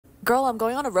Girl, I'm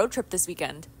going on a road trip this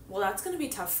weekend. Well, that's gonna be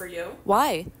tough for you.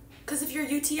 Why? Because if you're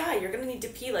UTI, you're gonna need to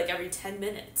pee like every 10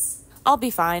 minutes. I'll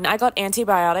be fine. I got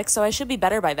antibiotics, so I should be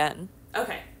better by then.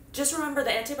 Okay, just remember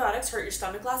the antibiotics hurt your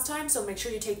stomach last time, so make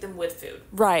sure you take them with food.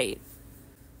 Right.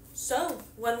 So,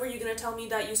 when were you gonna tell me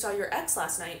that you saw your ex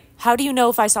last night? How do you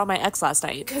know if I saw my ex last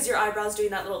night? Because your eyebrow's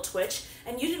doing that little twitch,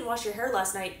 and you didn't wash your hair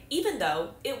last night, even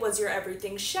though it was your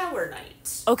everything shower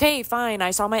night. Okay, fine.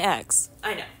 I saw my ex.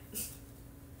 I know.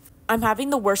 I'm having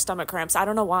the worst stomach cramps. I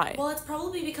don't know why. Well, it's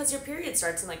probably because your period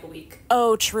starts in like a week.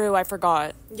 Oh, true. I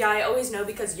forgot. Yeah, I always know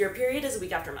because your period is a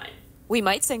week after mine. We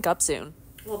might sync up soon.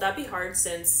 Well, that'd be hard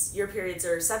since your periods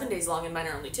are 7 days long and mine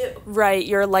are only 2. Right,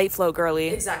 you're a light flow girly.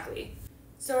 Exactly.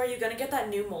 So are you gonna get that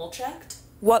new mole checked?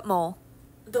 What mole?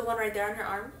 The one right there on your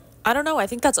arm? I don't know. I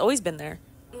think that's always been there.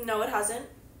 No, it hasn't.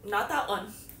 Not that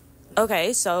one.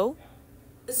 Okay, so?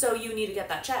 So you need to get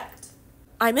that checked.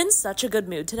 I'm in such a good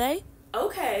mood today.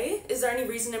 Okay. Is there any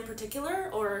reason in particular,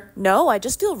 or? No, I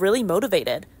just feel really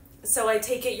motivated. So I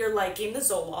take it you're liking the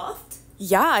Zoloft?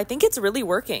 Yeah, I think it's really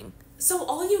working. So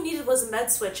all you needed was a med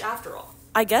switch after all.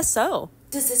 I guess so.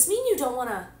 Does this mean you don't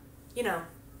wanna,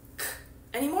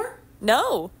 anymore?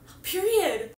 No. Period.